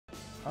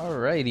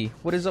Alrighty,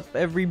 what is up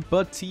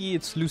everybody?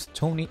 It's Loose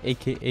Tony,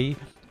 aka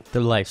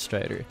the Life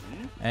Strider.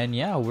 And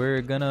yeah,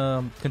 we're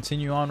gonna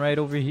continue on right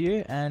over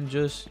here and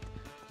just,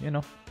 you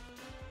know,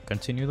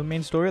 continue the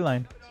main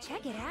storyline.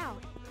 Check it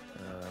out.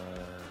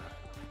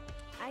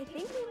 I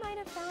think we might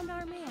have found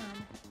our man.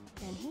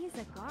 And he's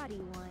a gaudy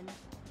one.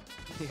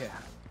 Yeah.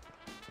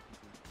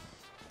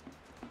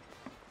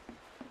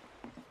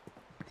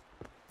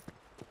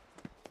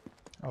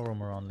 I'll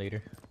roam around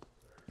later.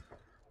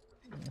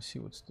 Let's see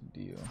what's the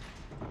deal.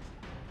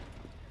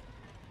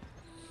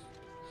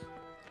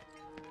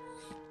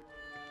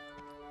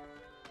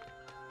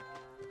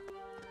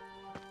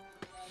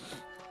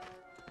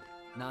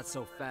 Not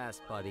so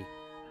fast, buddy.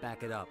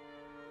 Back it up.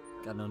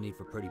 Got no need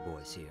for pretty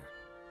boys here.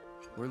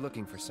 We're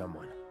looking for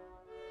someone.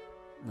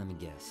 Let me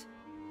guess.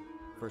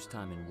 First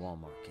time in Wall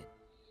Market.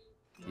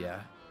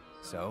 Yeah?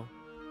 So?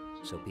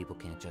 So people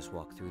can't just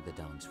walk through the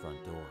Don's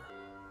front door.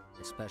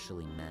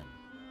 Especially men.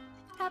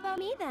 How about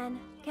me then?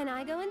 Can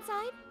I go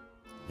inside?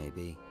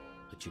 Maybe,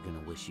 but you're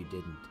gonna wish you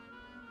didn't.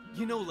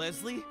 You know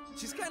Leslie?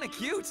 She's kinda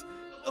cute.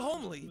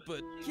 Homely,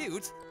 but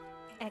cute.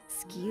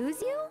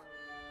 Excuse you?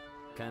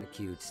 Kinda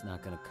cute's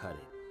not gonna cut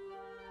it.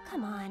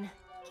 Come on.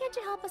 Can't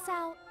you help us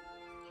out?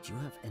 Do you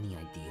have any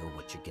idea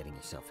what you're getting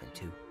yourself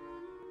into?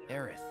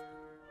 Aerith.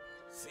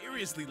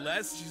 Seriously,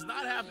 Les, she's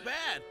not half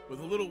bad. With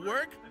a little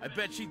work, I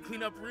bet she'd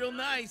clean up real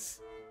nice.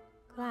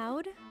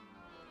 Cloud?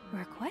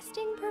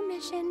 Requesting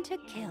permission to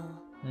kill.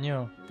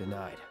 Yo,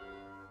 Denied.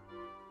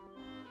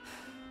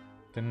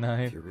 the If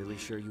knife. you're really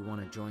sure you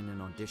want to join an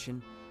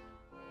audition,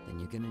 then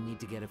you're gonna need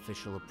to get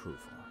official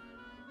approval.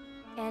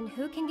 And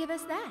who can give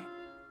us that?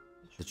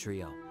 The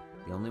trio.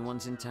 The only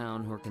ones in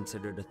town who are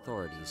considered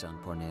authorities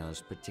on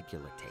Porneo's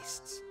particular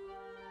tastes.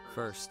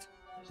 First,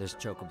 there's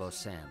Chocobo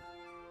Sam.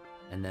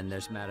 And then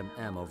there's Madam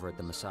M over at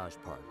the massage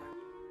parlor.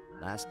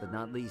 Last but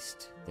not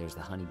least, there's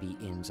the Honeybee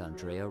Inn's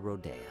Andrea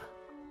Rodea.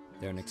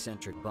 They're an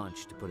eccentric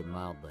bunch, to put it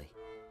mildly.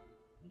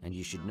 And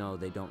you should know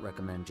they don't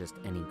recommend just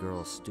any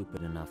girl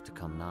stupid enough to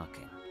come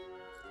knocking.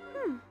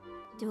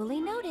 Duly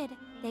noted.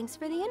 Thanks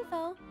for the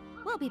info.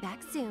 We'll be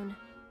back soon.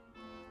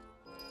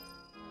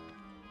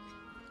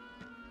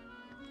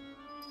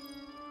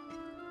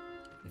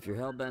 If you're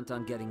hell-bent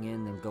on getting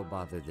in, then go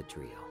bother the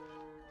trio.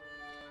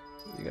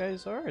 You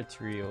guys are a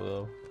trio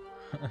though.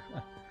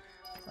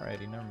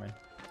 Alrighty, never mind.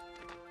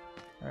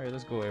 Alright,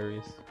 let's go,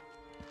 Aries.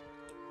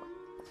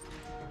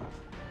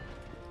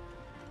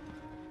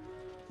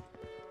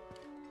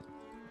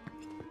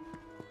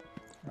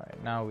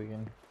 Alright, now we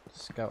can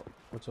scout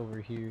what's over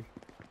here.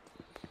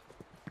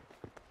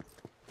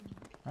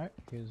 Alright,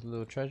 here's a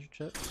little treasure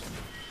chest.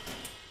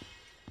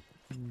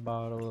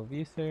 Bottle of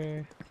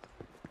ether.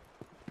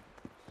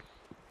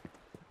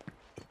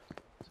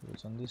 So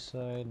what's on this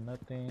side?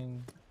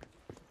 Nothing.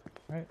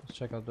 Alright, let's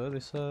check out the other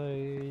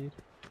side.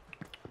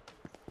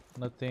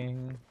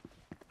 Nothing.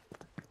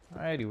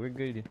 Alrighty, we're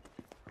good.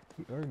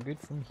 We are good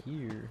from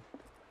here.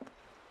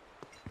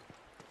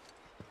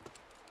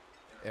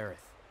 Aerith.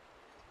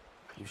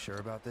 You sure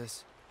about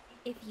this?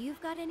 If you've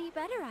got any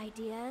better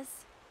ideas.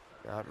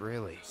 Not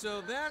really.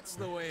 So that's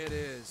the way it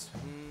is.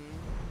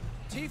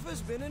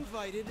 Tifa's been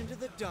invited into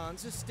the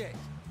Don's estate.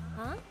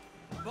 Huh?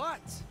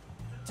 But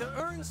to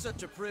earn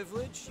such a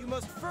privilege, you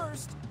must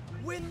first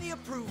win the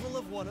approval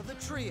of one of the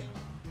trio.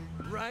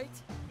 Right?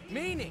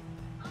 Meaning,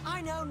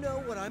 I now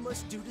know what I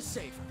must do to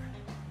save her.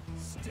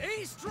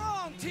 Stay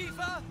strong,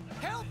 Tifa!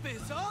 Help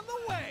is on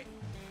the way!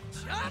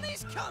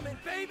 Johnny's coming,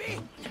 baby!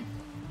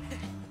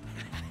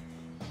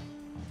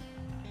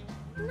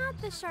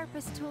 Not the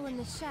sharpest tool in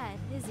the shed,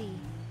 is he?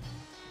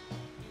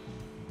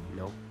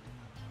 Nope.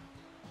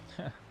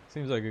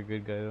 Seems like a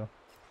good guy though.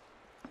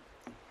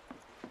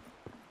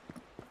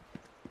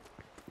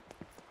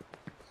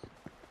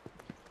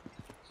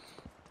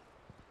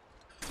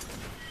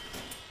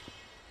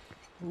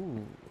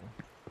 Ooh,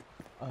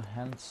 a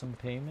handsome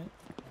payment.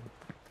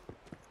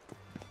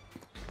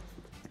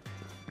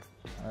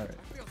 Alright.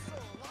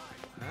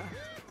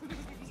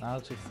 Now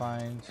to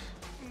find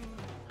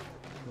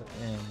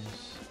the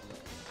inns.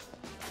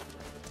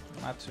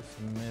 Not too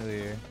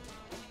familiar.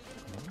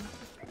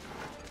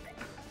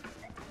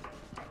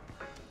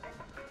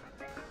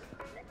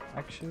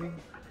 Actually,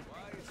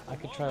 I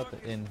could try out the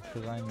inn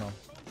because I know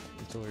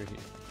it's over here.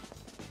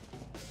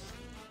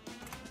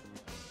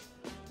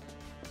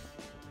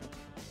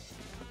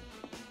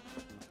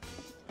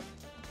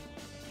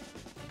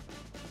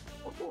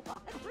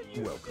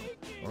 Welcome.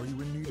 Are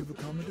you in need of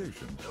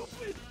accommodation?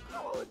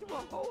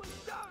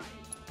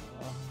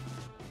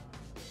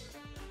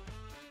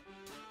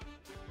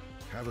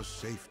 Have a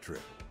safe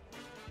trip.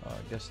 I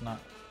guess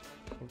not.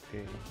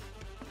 Okay.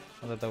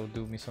 I thought that would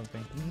do me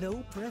something.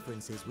 No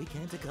preferences we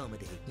can't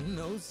accommodate.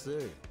 No,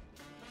 sir.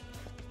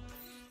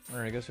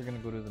 Alright, I guess we're gonna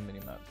go to the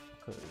minimap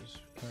because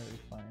we can't really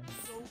find.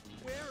 So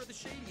where are the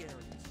shady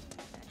areas?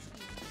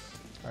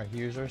 Alright,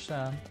 here's our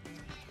Sam.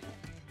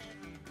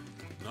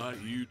 Not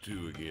you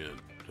two again.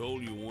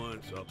 Told you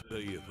once, I'll tell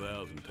you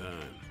 1,000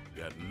 times.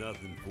 Got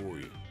nothing for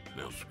you.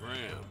 Now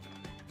scram.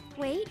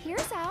 Wait,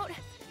 here's out.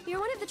 You're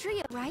one of the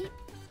trio, right?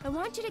 I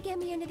want you to get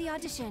me into the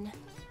audition.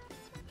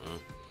 Huh?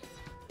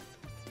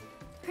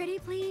 Pretty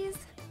please?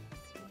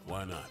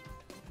 Why not?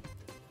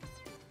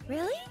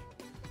 Really?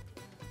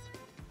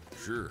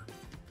 Sure.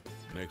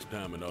 Next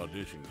time an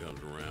audition comes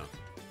around,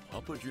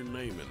 I'll put your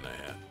name in the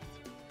hat.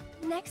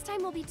 Next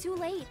time will be too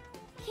late.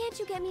 Can't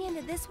you get me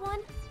into this one?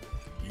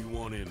 You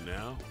want in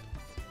now?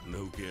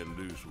 No can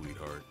do,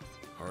 sweetheart.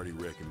 Hardy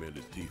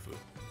recommended Tifa,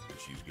 and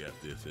she's got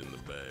this in the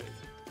bag.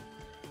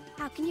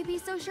 How can you be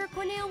so sure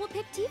Corneo will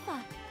pick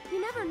Tifa? You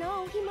never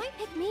know, he might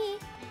pick me.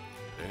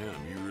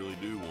 Damn, you really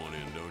do want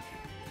in, don't you?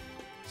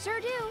 Sure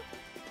do.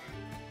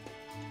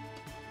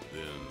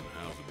 Then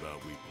how's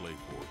about we play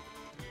for it?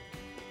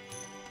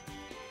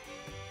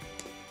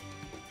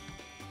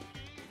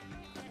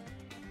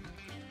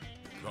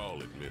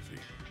 Call it, Missy.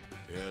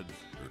 Heads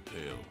or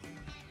tails?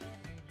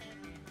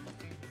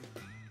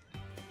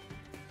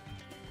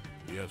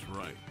 Yes,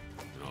 right.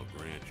 And I'll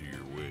grant you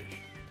your wish.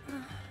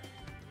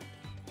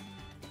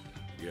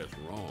 Guess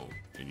wrong,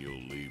 and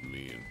you'll leave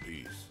me in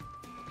peace.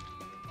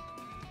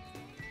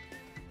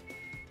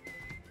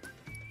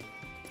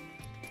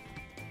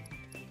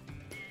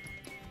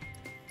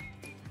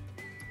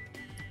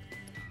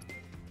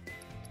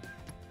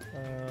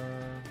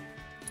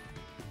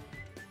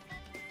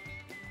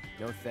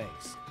 No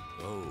thanks.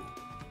 Oh,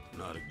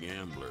 not a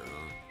gambler,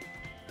 huh?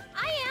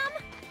 I am!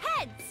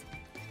 Heads!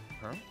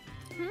 Huh?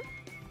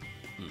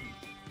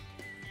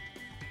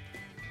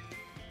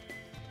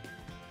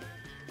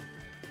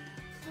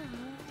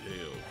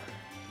 Tails,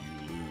 you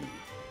lose.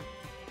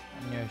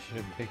 Yeah, I should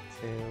have picked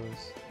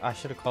tails. I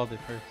should have called it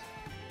first.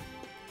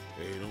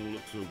 Hey, don't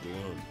look so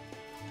glum.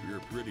 You're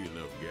a pretty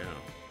enough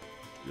gal.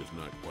 Just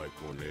not quite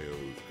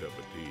Corneo's cup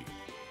of tea.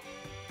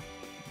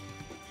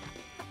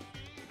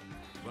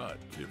 But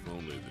if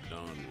only the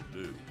Don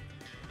will do,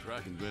 try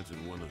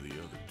convincing one of the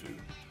other two.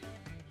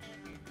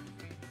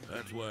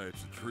 That's why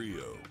it's a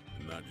trio,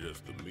 and not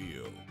just the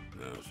Mio.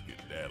 Now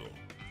skedaddle.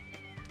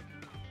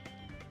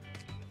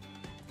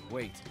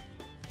 Wait.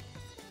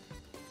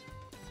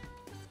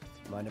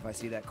 Mind if I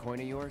see that coin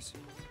of yours?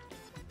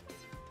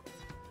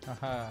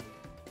 Haha.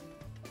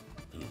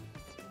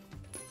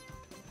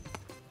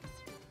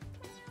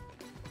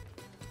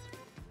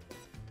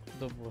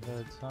 Double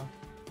heads, huh?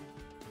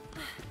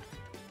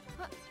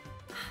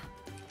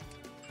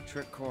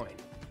 Trick coin.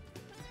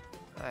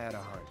 I had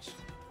a hunch.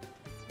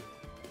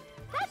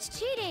 That's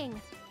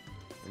cheating!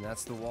 And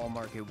that's the wall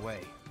market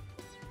way.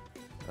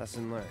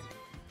 Lesson learned.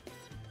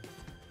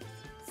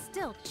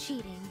 Still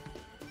cheating.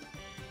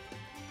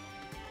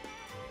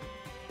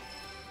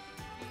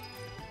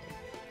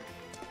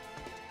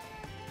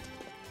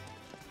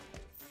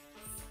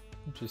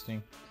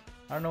 Interesting.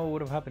 I don't know what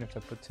would have happened if I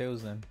put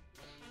tails in.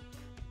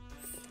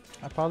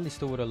 I probably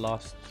still would have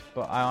lost,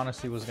 but I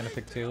honestly was gonna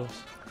pick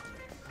tails.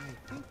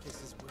 I think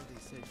this is where they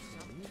said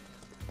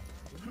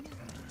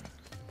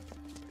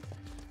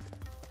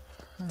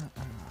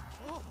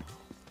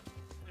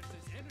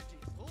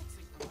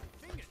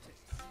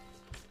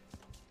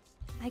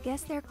I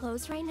guess they're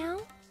closed right now?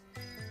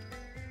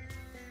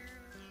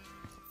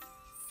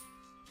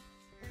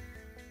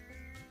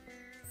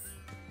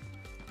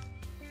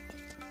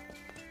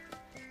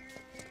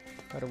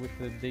 Gotta wait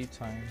for the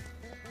daytime.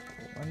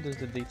 When does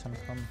the daytime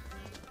come?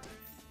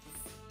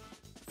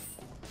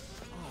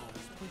 Oh,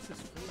 this place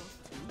is full of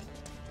too.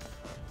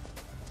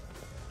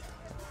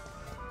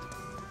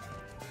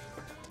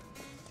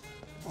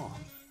 Oh.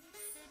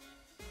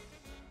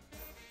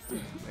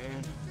 Man,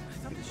 I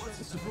thought this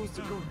was supposed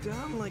to go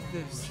down like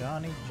this.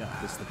 Johnny.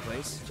 This the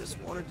place? Just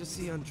wanted to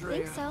see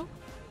Andrea. Think so.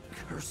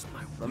 Curse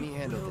my Let me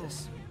handle will.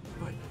 this.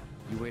 But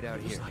You wait out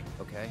here,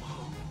 okay?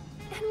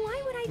 And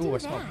why would I do Ooh, I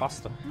smell that?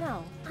 pasta.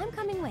 No, I'm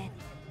coming with.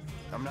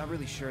 I'm not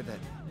really sure that...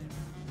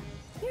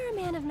 You're a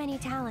man of many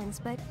talents,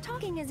 but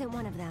talking isn't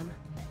one of them.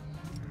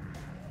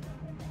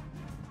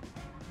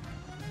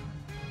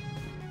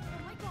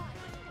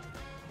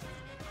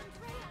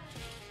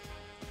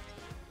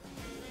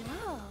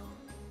 Whoa.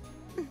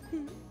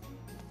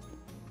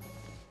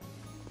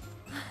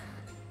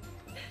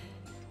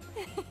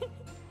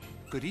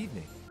 Good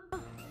evening.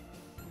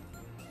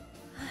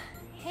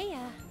 Hey,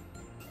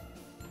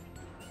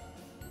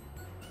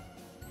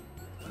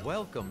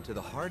 Welcome to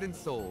the heart and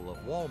soul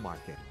of Wall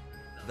Market,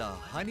 the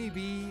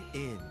Honeybee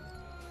Inn.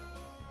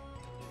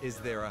 Is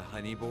there a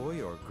honey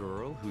boy or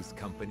girl whose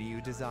company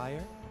you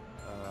desire?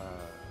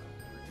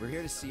 We're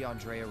here to see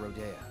Andrea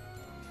Rodea.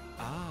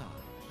 Ah,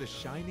 the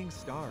shining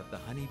star of the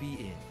Honeybee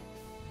Inn.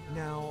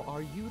 Now,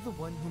 are you the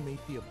one who made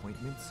the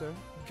appointment, sir?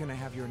 Can I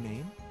have your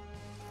name?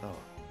 Oh,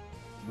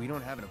 we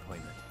don't have an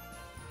appointment.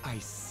 I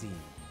see.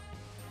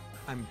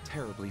 I'm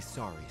terribly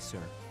sorry,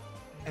 sir.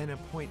 An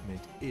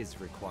appointment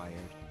is required,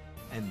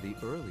 and the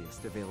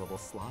earliest available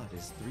slot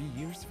is 3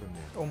 years from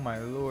now. Oh my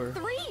lord.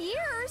 3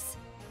 years?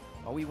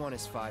 All we want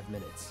is 5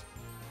 minutes.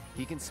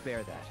 He can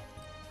spare that.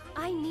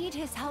 I need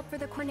his help for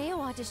the Corneo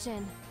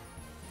audition.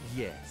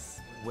 Yes,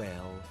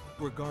 well,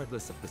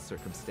 regardless of the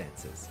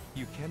circumstances,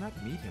 you cannot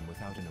meet him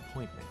without an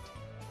appointment.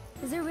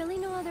 Is there really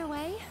no other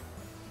way?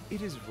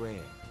 It is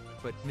rare,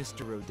 but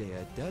Mr.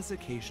 Rodea does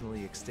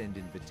occasionally extend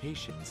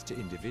invitations to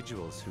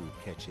individuals who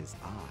catch his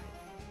eye.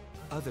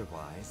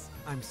 Otherwise,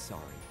 I'm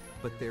sorry,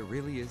 but there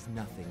really is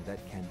nothing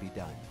that can be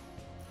done.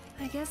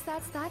 I guess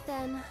that's that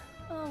then.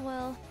 Oh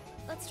well,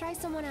 let's try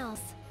someone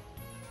else.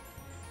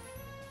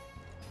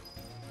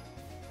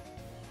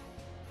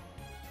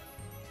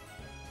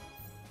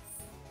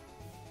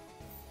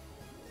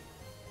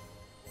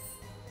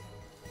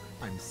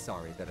 I'm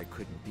sorry that I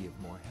couldn't be of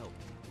more help.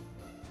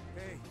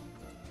 Hey,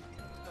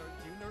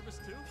 are you nervous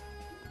too?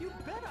 You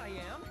bet I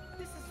am!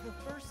 This is the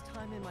first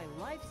time in my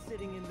life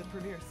sitting in the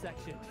premiere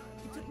section.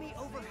 It took me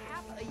over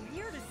half a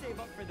year to save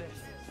up for this.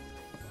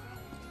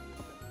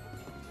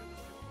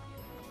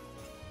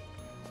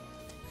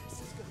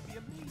 This is gonna be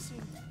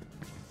amazing.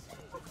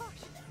 Oh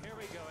gosh, here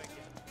we go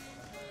again.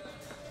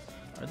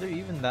 Are there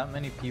even that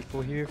many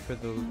people here for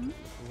the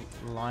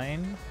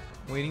line?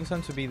 Waiting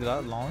time to be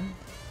that long?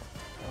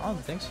 I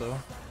don't think so.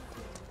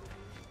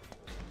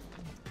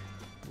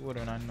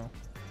 Wouldn't I know?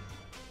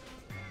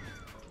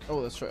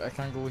 Oh, that's right. I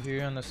can't go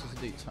here unless it's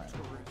daytime.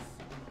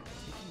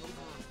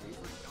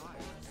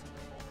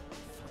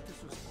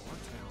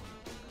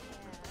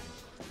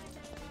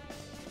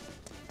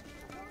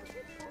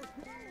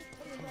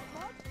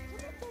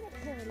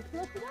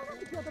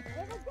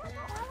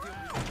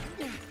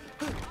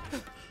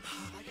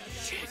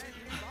 Shit!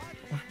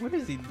 What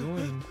is he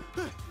doing?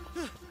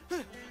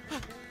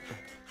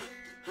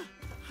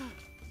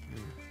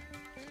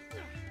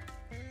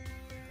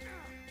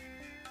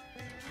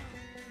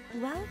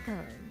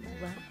 Welcome,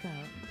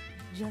 welcome.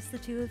 Just the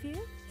two of you?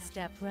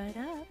 Step right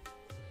up.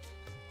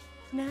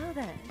 Now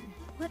then,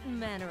 what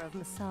manner of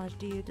massage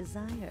do you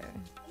desire?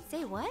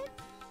 Say what?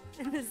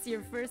 Is this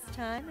your first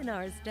time in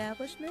our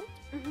establishment?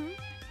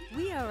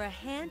 We are a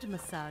hand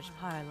massage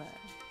parlor.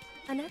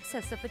 An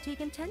excess of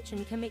fatigue and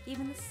tension can make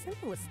even the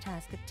simplest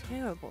task a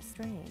terrible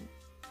strain.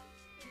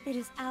 It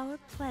is our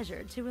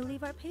pleasure to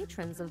relieve our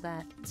patrons of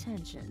that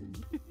tension.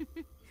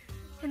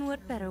 And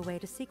what better way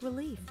to seek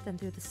relief than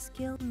through the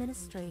skilled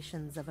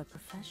ministrations of a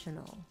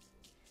professional?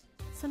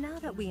 So now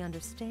that we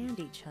understand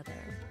each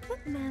other,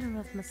 what manner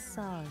of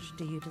massage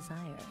do you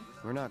desire?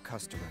 We're not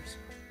customers.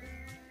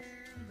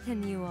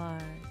 Then you are...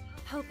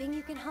 Hoping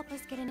you can help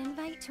us get an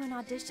invite to an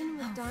audition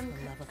with Don. For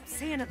the love of...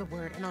 Say another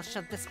word and I'll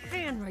shove this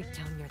fan right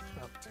down your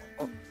throat.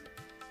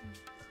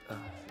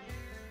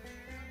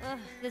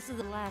 This is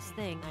the last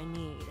thing I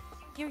need.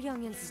 You're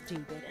young and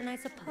stupid, and I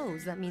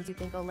suppose that means you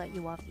think I'll let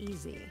you off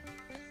easy.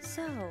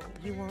 So,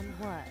 you want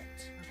what?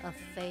 A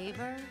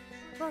favor?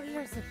 Well,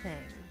 here's the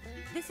thing.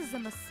 This is a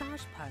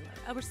massage parlor,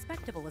 a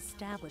respectable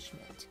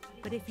establishment.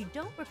 But if you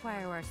don't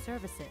require our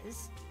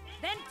services,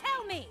 then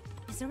tell me!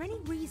 Is there any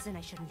reason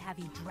I shouldn't have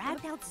you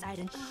dragged outside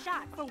and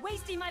shot for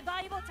wasting my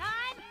valuable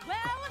time?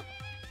 Well...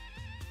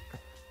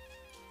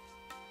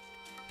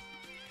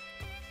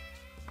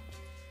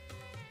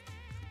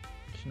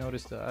 She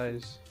noticed the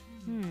eyes.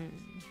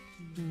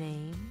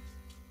 Name?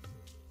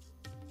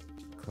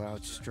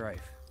 Cloud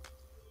Strife.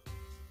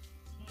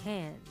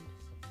 Hand.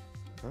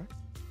 Huh?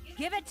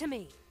 Give it to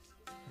me!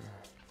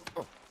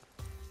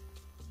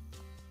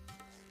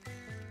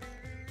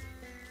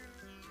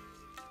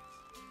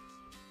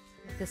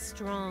 The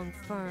strong,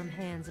 firm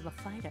hands of a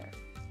fighter,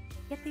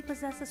 yet they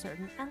possess a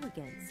certain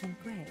elegance and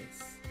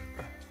grace.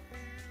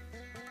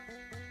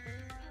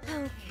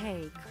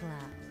 Okay,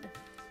 Cloud.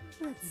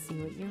 Let's see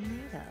what you're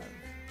made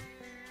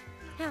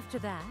of. After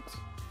that,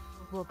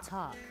 we'll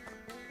talk.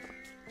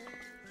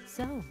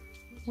 So,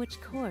 which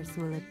course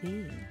will it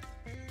be?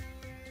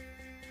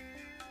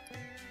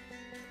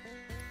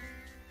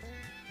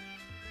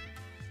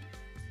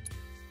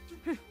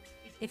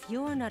 If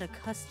you're not a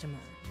customer,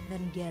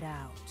 then get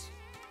out.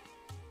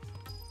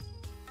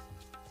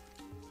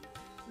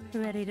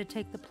 Ready to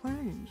take the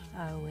plunge,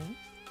 are we?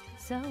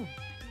 So,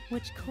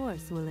 which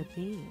course will it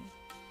be?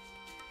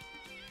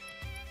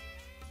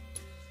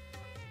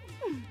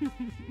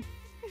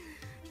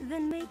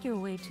 Then make your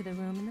way to the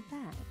room in the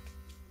back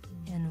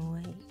and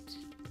wait.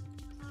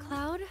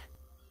 Cloud?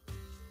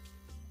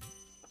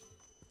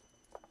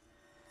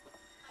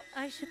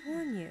 I should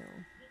warn you,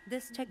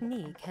 this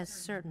technique has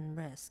certain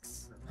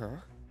risks. Huh?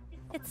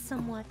 It's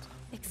somewhat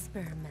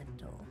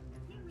experimental.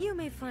 You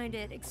may find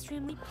it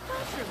extremely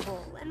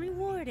pleasurable and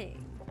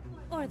rewarding,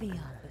 or the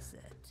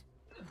opposite.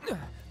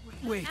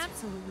 Wait.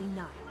 Absolutely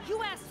not.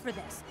 You asked for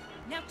this.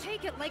 Now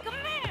take it like a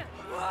man!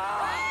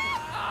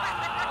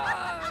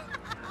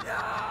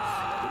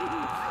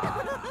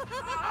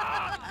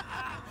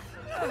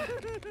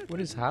 What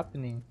is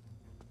happening?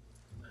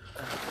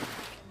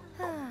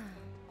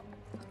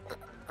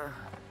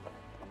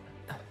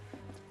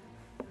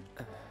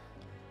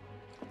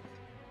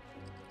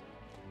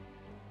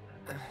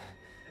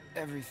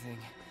 Everything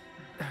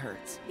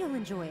hurts. You'll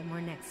enjoy it more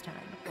next time.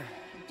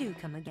 Do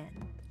come again.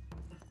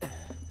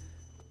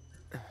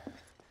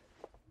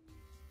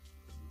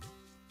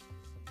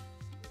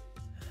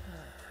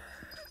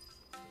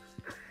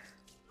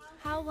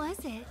 How was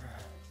it?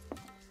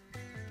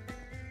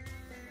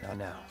 Not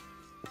now.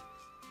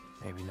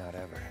 Maybe not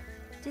ever.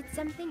 Did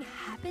something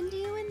happen to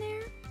you in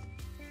there?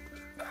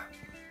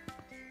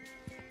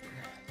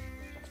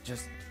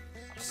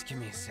 Just give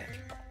me a sec.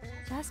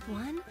 Just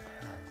one?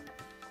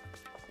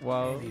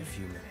 Wow. Maybe a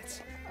few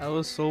minutes. I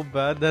was so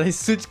bad that I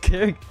switched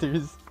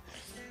characters.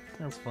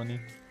 That's funny.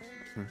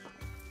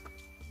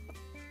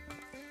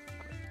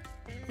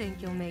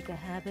 Think you'll make a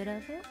habit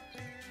of it?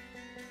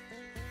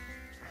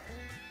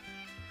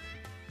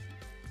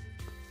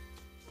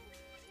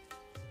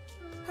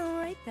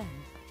 Alright then.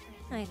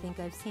 I think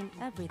I've seen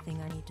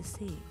everything I need to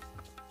see.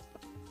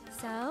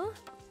 So?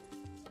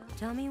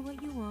 Tell me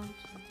what you want,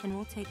 and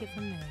we'll take it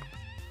from there.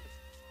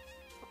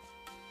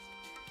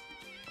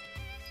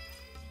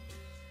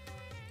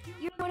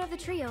 You're one of the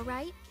trio,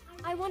 right?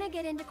 I want to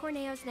get into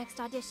Corneo's next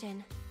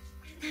audition.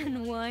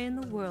 And why in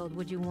the world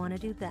would you want to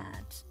do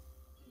that?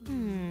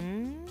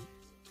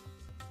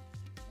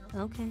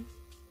 Okay.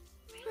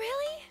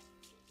 Really?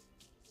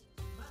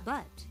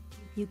 But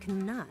you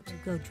cannot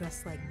go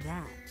dressed like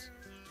that.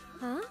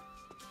 Huh?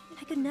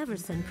 I could never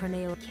send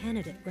Corneo a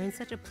candidate wearing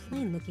such a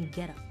plain-looking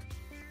getup.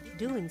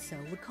 Doing so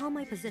would call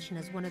my position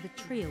as one of the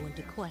trio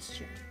into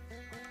question.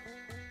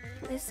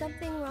 Is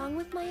something wrong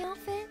with my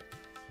outfit?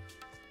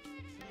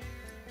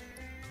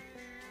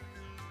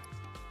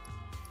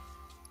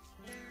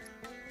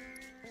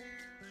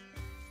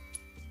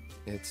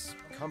 It's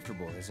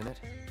comfortable, isn't it?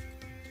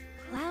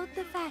 Cloud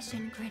the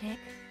fashion critic.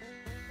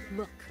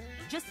 Look,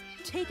 just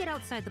take it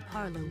outside the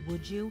parlor,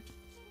 would you?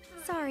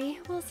 Sorry,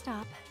 we'll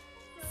stop.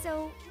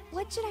 So,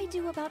 what should I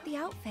do about the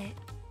outfit?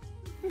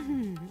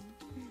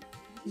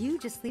 You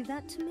just leave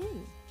that to me.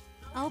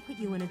 I'll put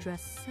you in a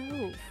dress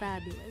so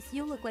fabulous,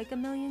 you'll look like a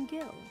million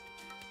gil.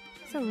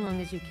 So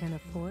long as you can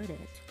afford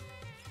it.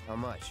 How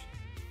much?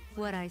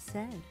 What I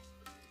said.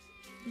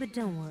 But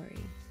don't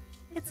worry.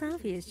 It's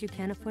obvious you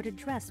can't afford a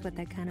dress with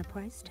that kind of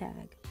price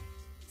tag.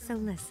 So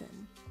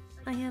listen,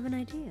 I have an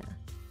idea.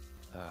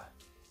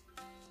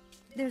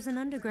 There's an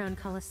underground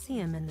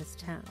coliseum in this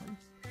town.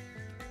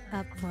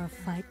 Up for a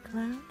fight,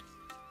 Cloud?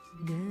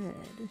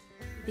 Good.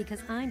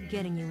 Because I'm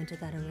getting you into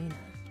that arena.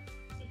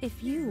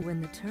 If you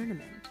win the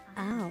tournament,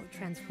 I'll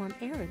transform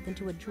Aerith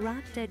into a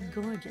drop-dead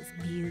gorgeous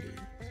beauty.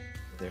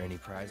 There any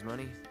prize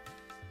money?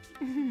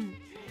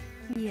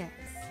 Yes,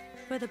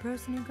 for the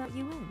person who got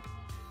you in.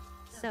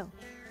 So,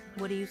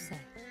 what do you say?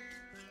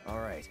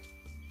 Alright.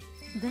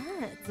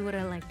 That's what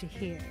I like to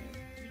hear.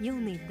 You'll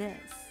need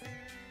this.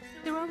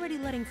 They're already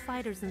letting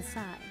fighters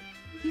inside.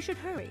 You should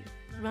hurry.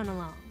 Run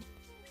along.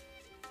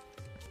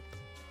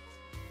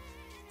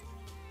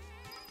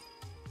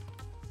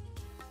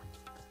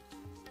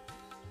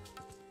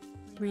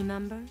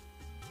 Remember,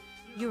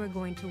 you are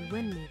going to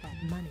win me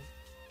that money.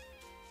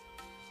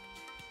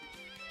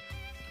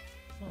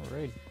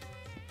 Alright.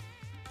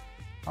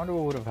 I wonder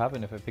what would have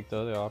happened if I picked the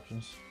other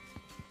options.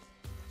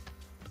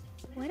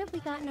 What have we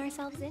gotten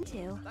ourselves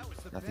into?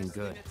 Nothing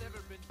good.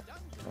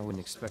 I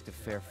wouldn't expect a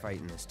fair fight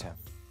in this town.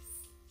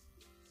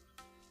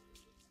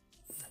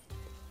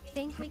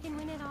 Think we can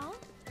win it all?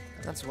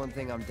 That's one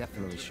thing I'm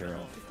definitely sure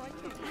of.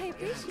 I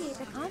appreciate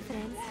the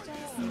confidence,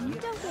 just you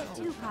don't get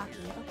too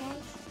cocky, okay?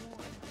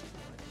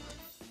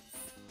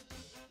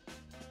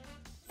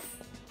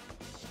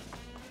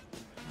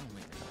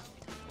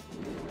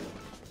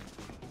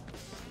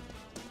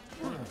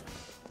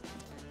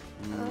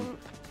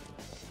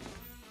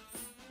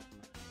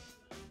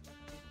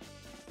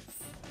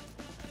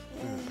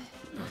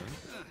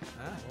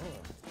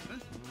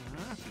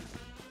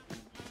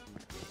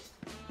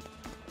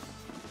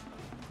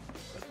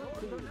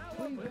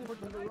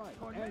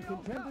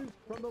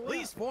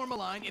 Please form a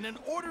line in an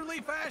orderly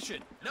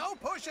fashion. No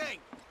pushing.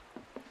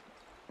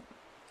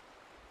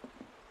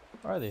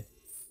 Where are they?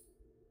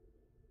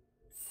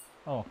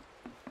 Oh.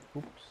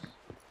 Oops.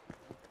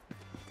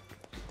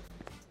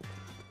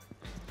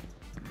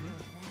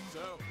 So,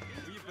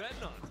 who you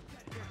betting on?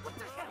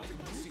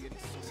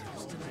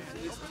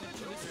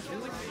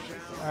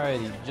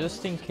 Alrighty,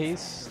 just in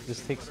case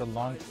this takes a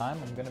long time,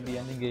 I'm gonna be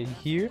ending it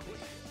here.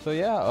 So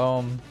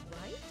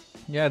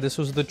yeah, this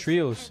was the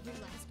trios.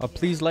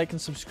 Please like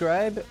and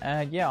subscribe,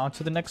 and yeah, on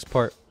to the next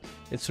part.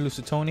 It's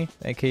Lucid Tony,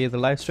 aka the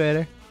Life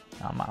Strider.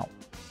 I'm out.